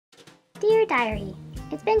Dear Diary,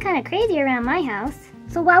 it's been kind of crazy around my house.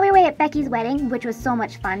 So while we were away at Becky's wedding, which was so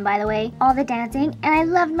much fun by the way, all the dancing, and I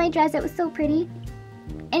loved my dress, it was so pretty.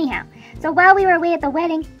 Anyhow, so while we were away at the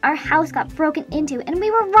wedding, our house got broken into and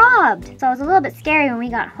we were robbed. So it was a little bit scary when we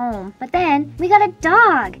got home. But then, we got a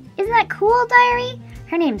dog. Isn't that cool, Diary?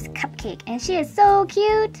 Her name's Cupcake and she is so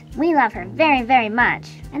cute. We love her very, very much.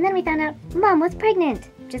 And then we found out Mom was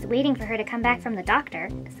pregnant. Just waiting for her to come back from the doctor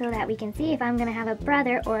so that we can see if I'm gonna have a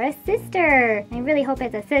brother or a sister. I really hope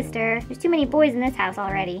it's a sister. There's too many boys in this house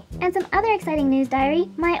already. And some other exciting news, Diary.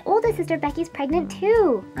 My oldest sister Becky's pregnant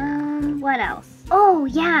too. What else? Oh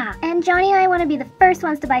yeah, and Johnny and I want to be the first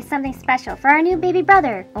ones to buy something special for our new baby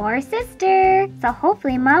brother or sister. So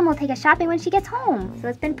hopefully Mom will take us shopping when she gets home. So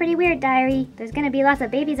it's been pretty weird, Diary. There's gonna be lots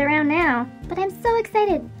of babies around now. But I'm so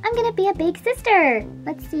excited. I'm gonna be a big sister.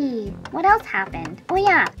 Let's see, what else happened? Oh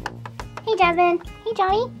yeah. Hey Jasmine. Hey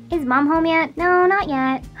Johnny. Is Mom home yet? No, not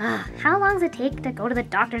yet. How long does it take to go to the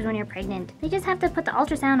doctors when you're pregnant? They just have to put the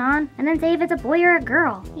ultrasound on and then say if it's a boy or a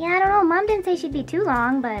girl. Yeah, I don't know. Mom didn't say she'd be too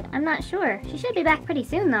long, but I'm not sure. She should be back pretty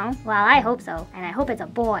soon though. Well, I hope so. And I hope it's a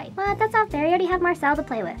boy. But that's not fair. You already have Marcel to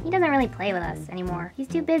play with. He doesn't really play with us anymore. He's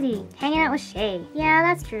too busy hanging out with Shay. Yeah,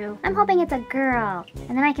 that's true. I'm hoping it's a girl.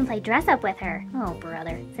 And then I can play dress up with her. Oh,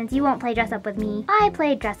 brother. Since you won't play dress up with me, I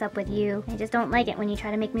play dress up with you. I just don't like it when you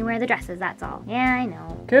try to make me wear the dresses, that's all. Yeah, I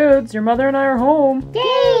know. Kids, your mother and I are home.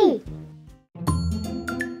 Yay!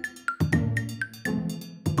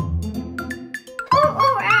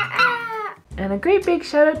 And a great big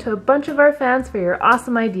shout out to a bunch of our fans for your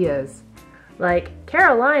awesome ideas. Like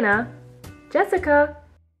Carolina, Jessica,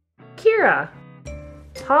 Kira,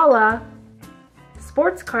 Paula,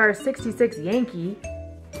 Sports Car 66 Yankee,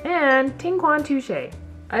 and Tingquan Touche.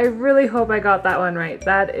 I really hope I got that one right.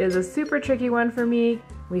 That is a super tricky one for me.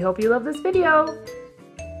 We hope you love this video.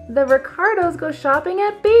 The Ricardos go shopping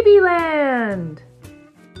at Babyland.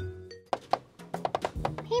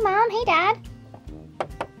 Hey Mom, hey Dad.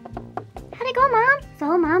 How'd it go, Mom?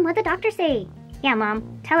 So Mom, what'd the doctor say? Yeah,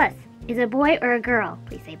 Mom, tell us. Is it a boy or a girl?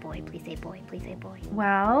 Please say boy, please say boy, please say boy.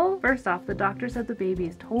 Well, first off, the doctor said the baby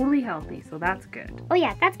is totally healthy, so that's good. Oh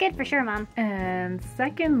yeah, that's good for sure, Mom. And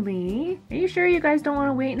secondly, are you sure you guys don't want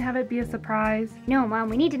to wait and have it be a surprise? No, Mom,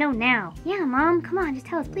 we need to know now. Yeah, Mom, come on, just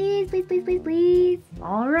tell us, please, please, please, please, please.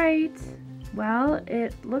 All right. Well,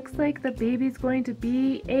 it looks like the baby's going to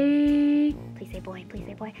be a... Please say boy, please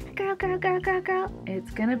say boy. Girl, girl, girl, girl, girl.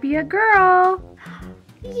 It's gonna be a girl.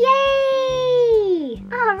 Yay!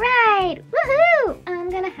 All right, woohoo! I'm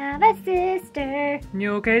gonna have a sister.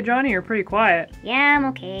 You okay, Johnny? You're pretty quiet. Yeah, I'm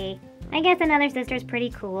okay. I guess another sister's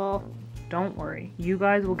pretty cool. Don't worry, you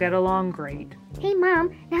guys will get along great. Hey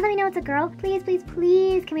Mom, now that we know it's a girl, please, please,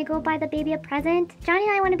 please, can we go buy the baby a present? Johnny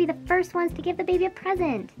and I want to be the first ones to give the baby a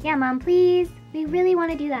present. Yeah, Mom, please. We really want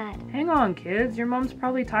to do that. Hang on, kids. Your mom's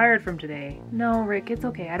probably tired from today. No, Rick, it's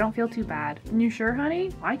okay. I don't feel too bad. You sure, honey?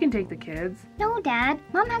 I can take the kids. No, Dad.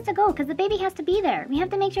 Mom has to go because the baby has to be there. We have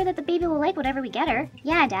to make sure that the baby will like whatever we get her.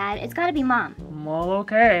 Yeah, Dad. It's got to be Mom. Well,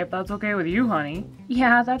 okay. If that's okay with you, honey.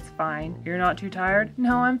 Yeah, that's fine. You're not too tired?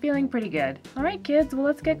 No, I'm feeling pretty good. All right, kids. Well,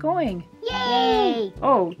 let's get going. Yay!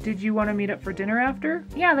 Oh, did you want to meet up for dinner after?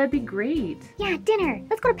 Yeah, that'd be great. Yeah, dinner.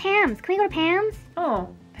 Let's go to Pam's. Can we go to Pam's? Oh,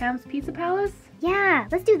 Pam's Pizza Palace? Yeah,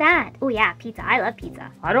 let's do that. Oh yeah, pizza. I love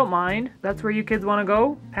pizza. I don't mind. That's where you kids want to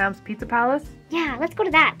go? Pam's Pizza Palace? Yeah, let's go to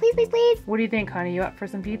that. Please, please, please. What do you think, honey? You up for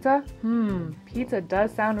some pizza? Pizza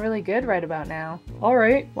does sound really good right about now.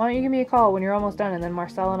 Alright, why don't you give me a call when you're almost done and then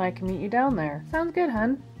Marcel and I can meet you down there. Sounds good,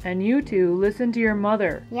 hun. And you two, listen to your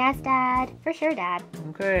mother. Yes, Dad. For sure, Dad.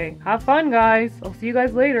 Okay, have fun, guys. I'll see you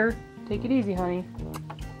guys later. Take it easy, honey.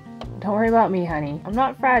 Don't worry about me, honey. I'm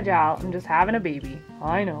not fragile. I'm just having a baby.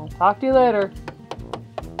 I know. Talk to you later.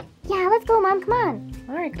 Yeah, let's go, Mom. Come on.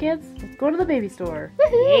 Alright, kids. Let's go to the baby store.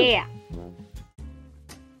 Woohoo! Yeah.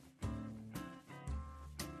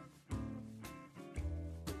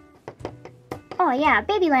 Oh yeah,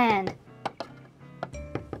 Babyland.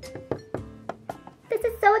 This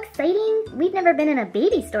is so exciting. We've never been in a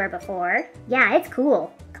baby store before. Yeah, it's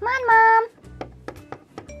cool. Come on, Mom.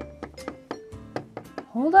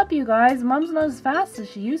 Hold up, you guys. Mom's not as fast as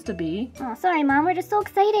she used to be. Oh, sorry, Mom. We're just so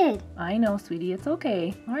excited. I know, sweetie. It's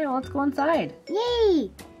okay. Alright, well, let's go inside.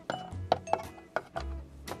 Yay!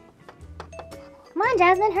 Come on,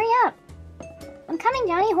 Jasmine. Hurry up. I'm coming,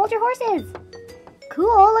 Johnny. Hold your horses.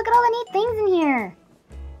 Cool. Look at all the neat things in here.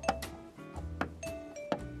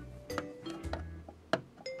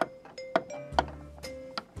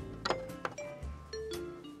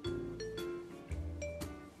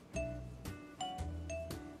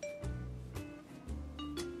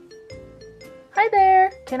 Hi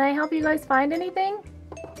there! Can I help you guys find anything?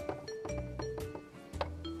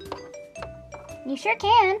 You sure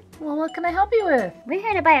can. Well, what can I help you with? We're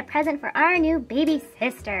here to buy a present for our new baby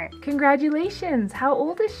sister. Congratulations! How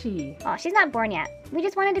old is she? Oh, she's not born yet. We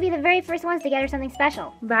just wanted to be the very first ones to get her something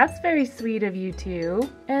special. That's very sweet of you two.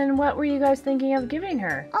 And what were you guys thinking of giving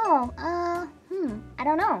her? Oh, I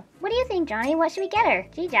don't know. What do you think, Johnny? What should we get her?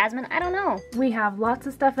 Gee, Jasmine, I don't know. We have lots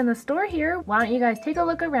of stuff in the store here. Why don't you guys take a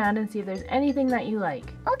look around and see if there's anything that you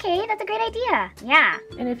like? Okay, that's a great idea. Yeah.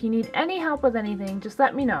 And if you need any help with anything, just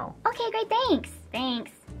let me know. Okay, great, thanks.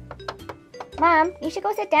 Thanks. Mom, you should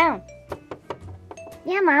go sit down.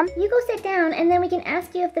 Yeah, Mom, you go sit down and then we can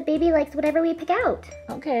ask you if the baby likes whatever we pick out.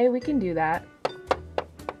 Okay, we can do that.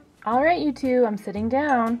 All right, you two, I'm sitting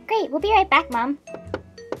down. Great, we'll be right back, Mom.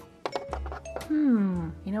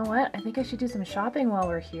 You know what? I think I should do some shopping while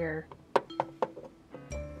we're here.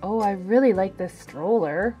 Oh, I really like this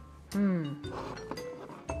stroller.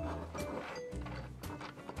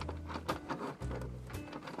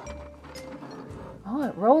 Oh,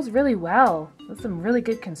 it rolls really well. That's some really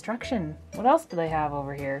good construction. What else do they have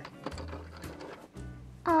over here?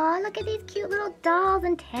 Aw, look at these cute little dolls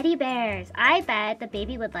and teddy bears. I bet the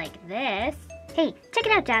baby would like this. Hey, check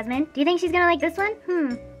it out, Jasmine. Do you think she's gonna like this one?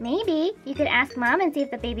 Maybe. You could ask Mom and see if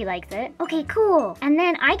the baby likes it. Okay, cool. And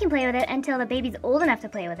then I can play with it until the baby's old enough to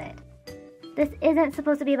play with it. This isn't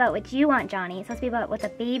supposed to be about what you want, Johnny. It's supposed to be about what the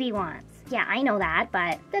baby wants. Yeah, I know that,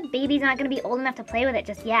 but the baby's not gonna be old enough to play with it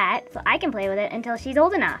just yet, so I can play with it until she's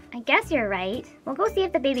old enough. I guess you're right. We'll go see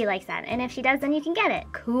if the baby likes that, and if she does, then you can get it.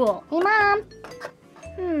 Cool. Hey, Mom.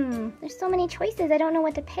 There's so many choices, I don't know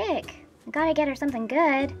what to pick. I gotta get her something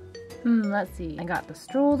good. Let's see. I got the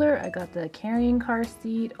stroller, I got the carrying car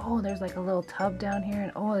seat. Oh, there's like a little tub down here,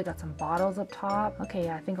 and oh, they got some bottles up top. Okay,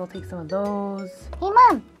 yeah, I think I'll take some of those. Hey,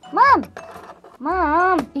 Mom! Mom!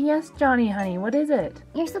 Mom! Yes, Johnny, honey, what is it?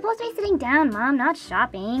 You're supposed to be sitting down, Mom, not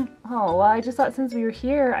shopping. Oh, well, I just thought since we were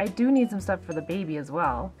here, I do need some stuff for the baby as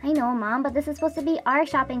well. I know, Mom, but this is supposed to be our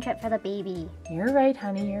shopping trip for the baby. You're right,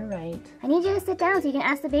 honey, you're right. I need you to sit down so you can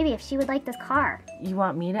ask the baby if she would like this car. You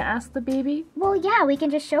want me to ask the baby? Well, yeah, we can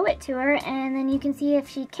just show it to her, and then you can see if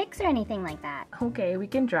she kicks or anything like that. Okay, we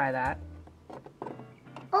can try that.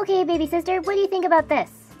 Okay, baby sister, what do you think about this?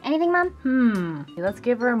 Anything, Mom? Let's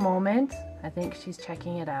give her a moment. I think she's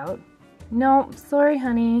checking it out. No, sorry,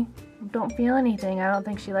 honey. Don't feel anything. I don't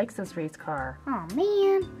think she likes this race car. Oh,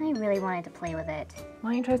 man. I really wanted to play with it. Why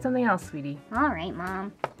don't you try something else, sweetie? All right,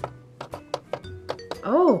 Mom.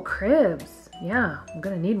 Oh, cribs. Yeah, I'm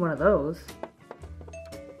gonna need one of those.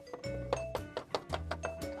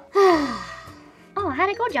 Oh, how'd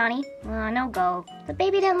it go, Johnny? No go. The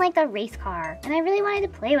baby didn't like the race car, and I really wanted to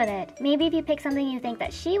play with it. Maybe if you pick something you think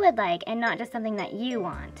that she would like and not just something that you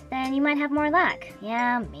want, then you might have more luck.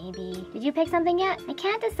 Yeah, maybe. Did you pick something yet? I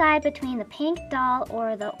can't decide between the pink doll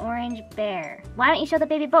or the orange bear. Why don't you show the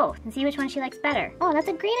baby both and see which one she likes better? Oh, that's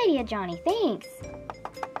a great idea, Johnny. Thanks.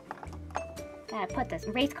 Gotta put this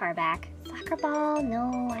race car back. Soccer ball?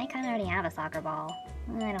 No, I kinda already have a soccer ball.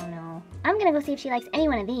 I don't know. I'm gonna go see if she likes any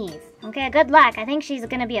one of these. Okay, good luck. I think she's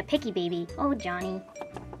gonna be a picky baby. Oh, Johnny.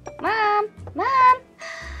 Mom! Mom!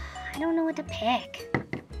 I don't know what to pick.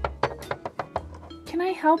 Can I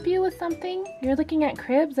help you with something? You're looking at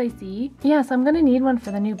cribs, I see. Yes, I'm gonna need one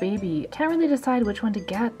for the new baby. Can't really decide which one to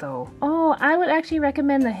get, though. Oh, I would actually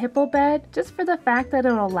recommend the hippo bed, just for the fact that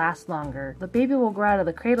it'll last longer. The baby will grow out of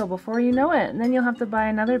the cradle before you know it, and then you'll have to buy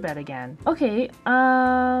another bed again. Okay,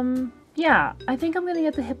 yeah, I think I'm gonna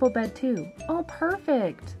get the hippo bed too. Oh,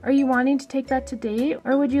 perfect. Are you wanting to take that today,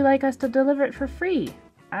 or would you like us to deliver it for free?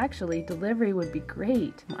 Actually, delivery would be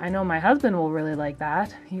great. I know my husband will really like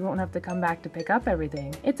that. He won't have to come back to pick up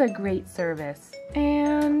everything. It's a great service.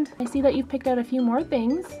 And I see that you've picked out a few more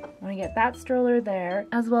things. I'm gonna get that stroller there,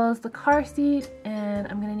 as well as the car seat, and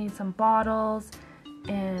I'm gonna need some bottles,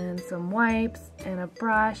 and some wipes, and a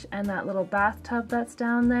brush, and that little bathtub that's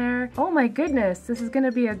down there. Oh my goodness, this is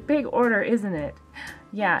gonna be a big order, isn't it?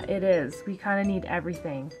 Yeah, it is. We kind of need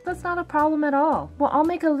everything. That's not a problem at all. Well, I'll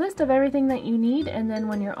make a list of everything that you need, and then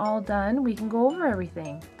when you're all done, we can go over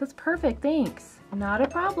everything. That's perfect, thanks. Not a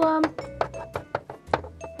problem.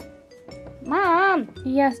 Mom!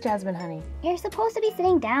 Yes, Jasmine, honey. You're supposed to be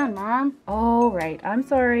sitting down, Mom. Oh, right. I'm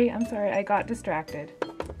sorry. I got distracted.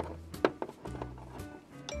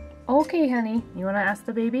 Okay, honey. You want to ask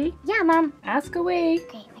the baby? Yeah, Mom. Ask away.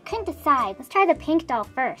 Okay, I couldn't decide. Let's try the pink doll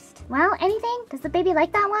first. Well, anything? Does the baby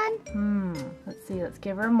like that one? Let's see. Let's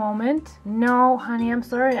give her a moment. No, honey, I'm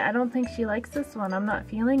sorry. I don't think she likes this one. I'm not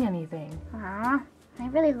feeling anything. Aw, I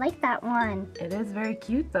really like that one. It is very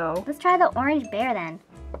cute, though. Let's try the orange bear then.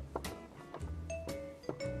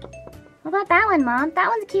 about that one, Mom? That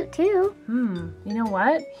one's cute too. You know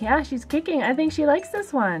what? Yeah, she's kicking. I think she likes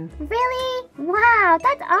this one. Really? Wow,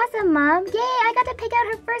 that's awesome, Mom. Yay, I got to pick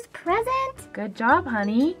out her first present. Good job,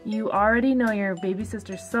 honey. You already know your baby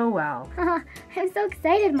sister so well. I'm so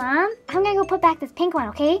excited, Mom. I'm gonna go put back this pink one,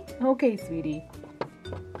 okay? Okay, sweetie.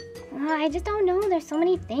 I just don't know. There's so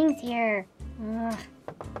many things here. Ugh.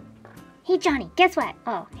 Hey, Johnny, guess what?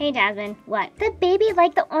 Oh, hey, Jasmine. What? The baby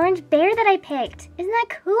liked the orange bear that I picked. Isn't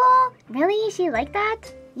that cool? Really? She liked that?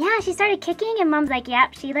 Yeah, she started kicking and Mom's like,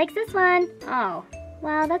 yep, she likes this one. Oh,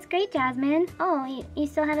 well, that's great, Jasmine. Oh, you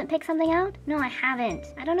still haven't picked something out? No, I haven't.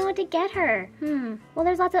 I don't know what to get her. Well,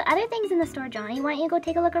 there's lots of other things in the store, Johnny. Why don't you go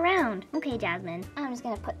take a look around? Okay, Jasmine. I'm just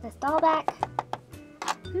gonna put this doll back.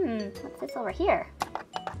 What's this over here?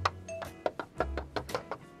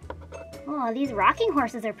 Oh, these rocking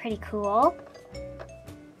horses are pretty cool.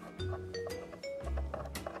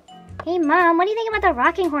 Hey, Mom, what do you think about the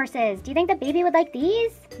rocking horses? Do you think the baby would like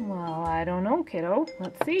these? Well, I don't know, kiddo.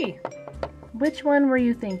 Let's see. Which one were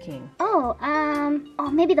you thinking? Oh,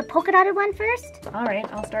 maybe the polka dotted one first? All right,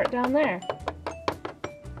 I'll start down there.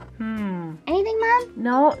 Anything, Mom?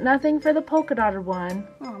 No, nothing for the polka dotted one.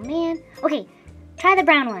 Oh, man. Okay, try the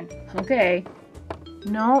brown one. Okay.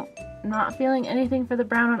 No, not feeling anything for the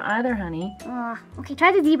brown one either, honey. Okay,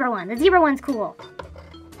 try the zebra one. The zebra one's cool.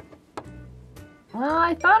 Well,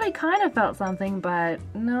 I thought I kind of felt something, but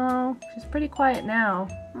no, she's pretty quiet now.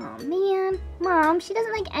 Oh, man. Mom, she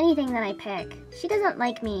doesn't like anything that I pick. She doesn't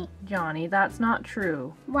like me. Johnny, that's not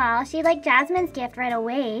true. Well, she liked Jasmine's gift right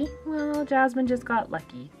away. Well, Jasmine just got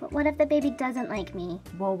lucky. But what if the baby doesn't like me?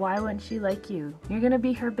 Well, why wouldn't she like you? You're gonna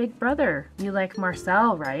be her big brother. You like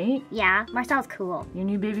Marcel, right? Yeah, Marcel's cool. Your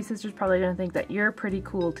new baby sister's probably gonna think that you're pretty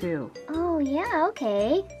cool too. Oh, yeah,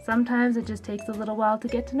 okay. Sometimes it just takes a little while to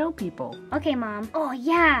get to know people. Okay, Mom. Oh,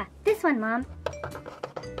 yeah. This one, Mom.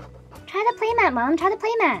 Try the playmat, Mom. Try the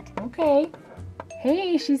playmat. Okay.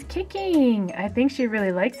 Hey, she's kicking. I think she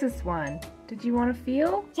really likes this one. Did you want to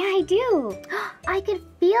feel? Yeah, I do. I could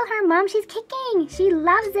feel her, Mom. She's kicking. She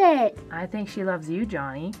loves it. I think she loves you,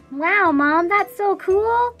 Johnny. Wow, Mom. That's so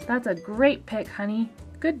cool. That's a great pick, honey.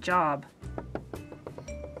 Good job.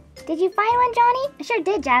 Did you find one, Johnny? I sure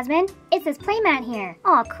did, Jasmine. It's this playmat here.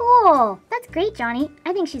 Oh, cool. That's great, Johnny.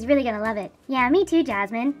 I think she's really gonna love it. Yeah, me too,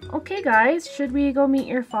 Jasmine. Okay, guys, should we go meet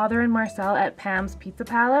your father and Marcel at Pam's Pizza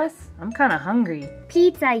Palace? I'm kind of hungry.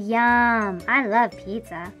 Pizza, yum. I love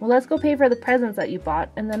pizza. Well, let's go pay for the presents that you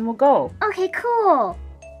bought, and then we'll go. Okay, cool.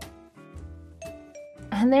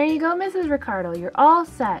 And there you go, Mrs. Ricardo. You're all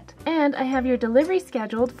set. And I have your delivery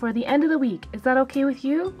scheduled for the end of the week. Is that okay with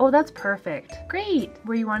you? Oh, that's perfect. Great.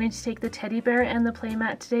 Were you wanting to take the teddy bear and the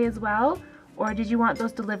playmat today as well? Or did you want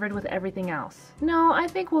those delivered with everything else? No, I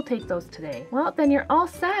think we'll take those today. Well, then you're all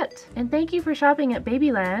set. And thank you for shopping at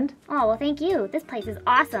Babyland. Oh, well, thank you. This place is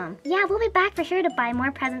awesome. Yeah, we'll be back for sure to buy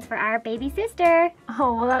more presents for our baby sister.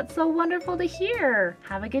 Oh, well, that's so wonderful to hear.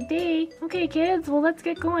 Have a good day. Okay, kids, well, let's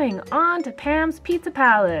get going. On to Pam's Pizza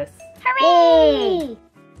Palace. Hooray!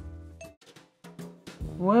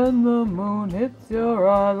 When the moon hits your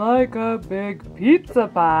eye like a big pizza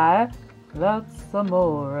pie, that's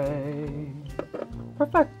amore.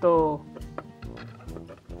 Perfecto.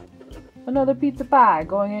 Another pizza pie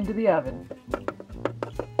going into the oven.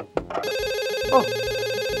 Oh.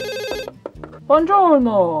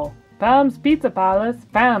 Buongiorno. Pam's Pizza Palace.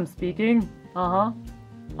 Pam speaking. You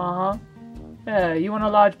want a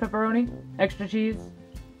large pepperoni? Extra cheese?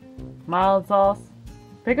 Mild sauce?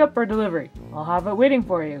 Pick up for delivery. I'll have it waiting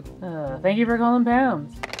for you. Thank you for calling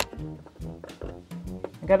Pam's.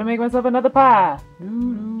 I gotta make myself another pie.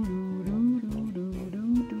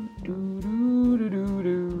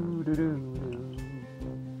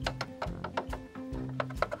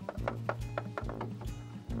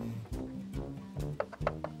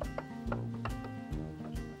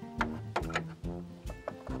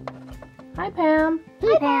 Hi, Pam.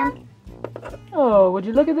 Hey, Pam. Oh, would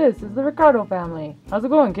you look at this? It's the Ricardo family. How's it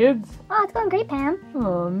going, kids? Oh, it's going great, Pam.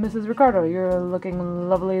 Oh, Mrs. Ricardo, you're looking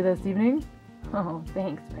lovely this evening. Oh,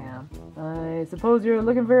 thanks, Pam. I suppose you're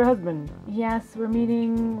looking for your husband. Yes, we're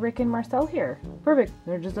meeting Rick and Marcel here. Perfect.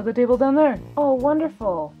 They're just at the table down there. Oh,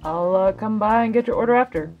 wonderful. I'll come by and get your order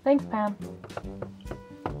after. Thanks, Pam.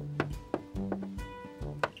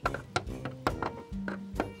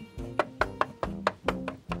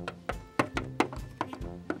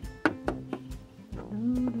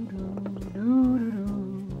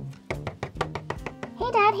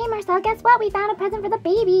 Hey, Dad. Hey, Marcel. Guess what? We found a present for the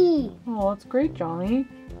baby. Oh, that's great, Johnny.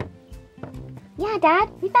 Yeah, Dad.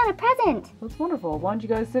 We found a present. That's wonderful. Why don't you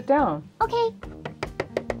guys sit down? Okay.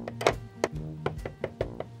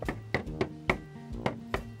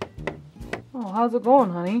 Oh, how's it going,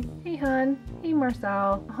 honey? Hey, hon. Hey,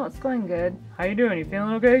 Marcel. Oh, it's going good. How you doing? You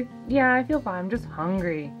feeling okay? Yeah, I feel fine. I'm just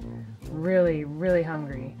hungry. Really, really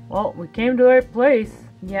hungry. Well, we came to the right place.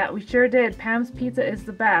 Yeah, we sure did. Pam's Pizza is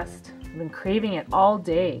the best. I've been craving it all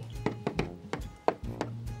day.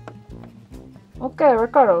 Okay,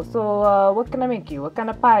 Ricardo, so what can I make you? What kind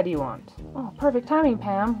of pie do you want? Oh, perfect timing,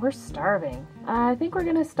 Pam. We're starving. I think we're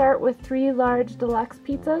gonna start with 3 large deluxe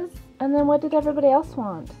pizzas. And then what did everybody else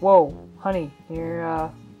want? Whoa, honey, you're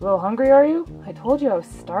a little hungry, are you? I told you I was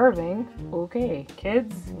starving. Okay,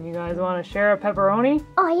 kids, you guys want to share a pepperoni?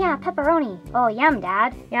 Oh yeah, pepperoni. Oh, yum,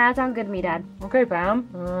 Dad. Yeah, that sounds good to me, Dad. Okay, Pam,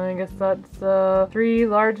 I guess that's 3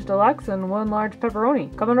 large deluxe and 1 large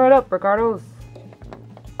pepperoni. Coming right up, Ricardo's.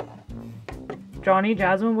 Johnny,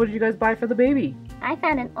 Jasmine, what did you guys buy for the baby? I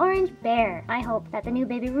found an orange bear. I hope that the new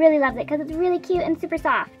baby really loves it because it's really cute and super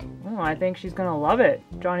soft. Oh, I think she's gonna love it.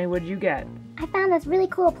 Johnny, what did you get? I found this really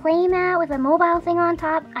cool play mat with a mobile thing on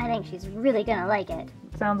top. I think she's really gonna like it.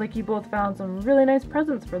 Sounds like you both found some really nice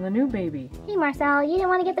presents for the new baby. Hey Marcel, you didn't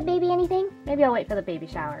want to get the baby anything? Maybe I'll wait for the baby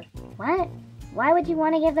shower. What? Why would you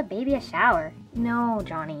want to give the baby a shower? No,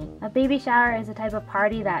 Johnny. A baby shower is a type of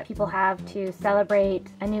party that people have to celebrate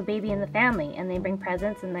a new baby in the family, and they bring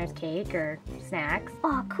presents and there's cake or snacks.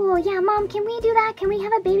 Oh, cool. Yeah, Mom, can we do that? Can we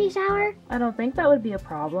have a baby shower? I don't think that would be a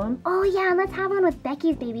problem. Oh, yeah, and let's have one with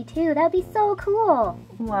Becky's baby, too. That would be so cool.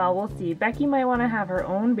 Well, we'll see. Becky might want to have her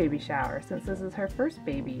own baby shower since this is her first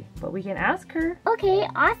baby, but we can ask her. Okay,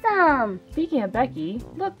 awesome. Speaking of Becky,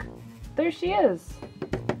 look, there she is.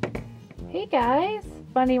 Hey, guys.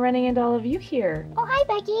 Funny running into all of you here. Oh, hi,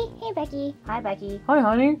 Becky. Hey, Becky. Hi, Becky. Hi,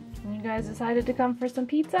 honey. You guys decided to come for some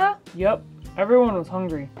pizza? Yep, everyone was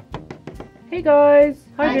hungry. Hey, guys.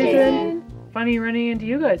 Hi, Jason. Funny running into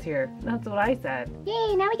you guys here. That's what I said.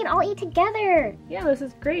 Yay, now we can all eat together. Yeah, this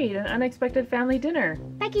is great. An unexpected family dinner.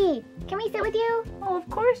 Becky, can we sit with you? Oh, of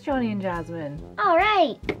course, Johnny and Jasmine. All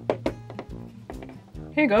right.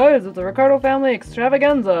 Hey guys, it's a Ricardo family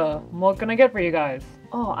extravaganza. What can I get for you guys?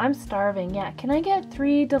 Oh, I'm starving. Yeah, can I get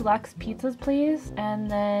 3 deluxe pizzas, please?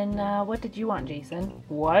 And then, what did you want, Jason?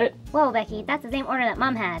 What? Whoa, Becky, that's the same order that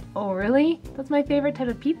Mom had. Oh, really? That's my favorite type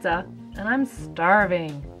of pizza. And I'm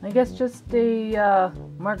starving. I guess just a,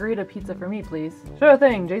 margarita pizza for me, please. Sure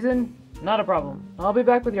thing, Jason. Not a problem. I'll be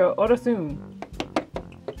back with your order soon.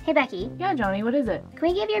 Hey, Becky, Yeah, Johnny, what is it? can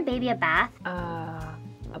we give your baby a bath?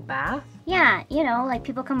 A bath? Yeah, you know, like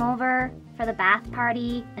people come over for the bath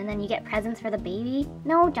party and then you get presents for the baby.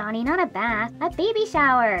 No, Johnny, not a bath. A baby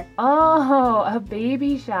shower. Oh, a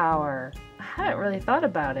baby shower. I hadn't really thought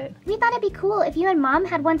about it. We thought it'd be cool if you and Mom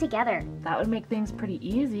had one together. That would make things pretty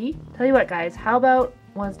easy. Tell you what, guys, how about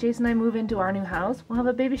once Jason and I move into our new house, we'll have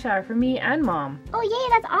a baby shower for me and Mom. Oh, yay,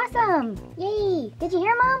 that's awesome. Yay. Did you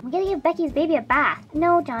hear, Mom? We gotta give Becky's baby a bath.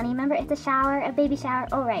 No, Johnny, remember it's a shower, a baby shower.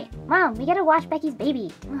 Oh, right. Mom, we gotta wash Becky's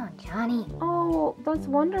baby. Oh, Johnny. Oh, that's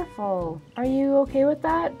wonderful. Are you okay with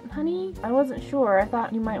that, honey? I wasn't sure. I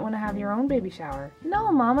thought you might want to have your own baby shower.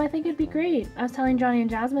 No, Mom, I think it'd be great. I was telling Johnny and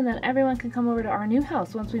Jasmine that everyone can come over to our new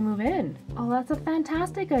house once we move in. Oh, that's a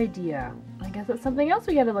fantastic idea. I guess that's something else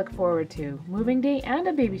we gotta look forward to. Moving day and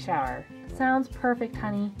a baby shower. Sounds perfect,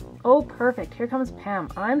 honey. Oh, perfect. Here comes Pam.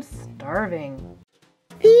 I'm starving.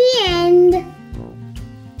 The end.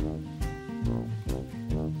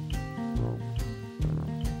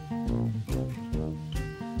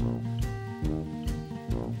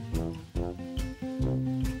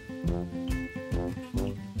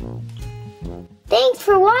 Thanks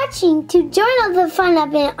for watching. To join all the fun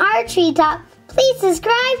up in our treetop, please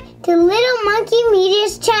subscribe to Little Monkey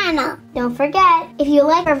Media's channel. Don't forget, if you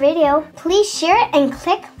like our video, please share it and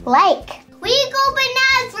click like. We go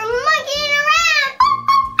bananas for Monkey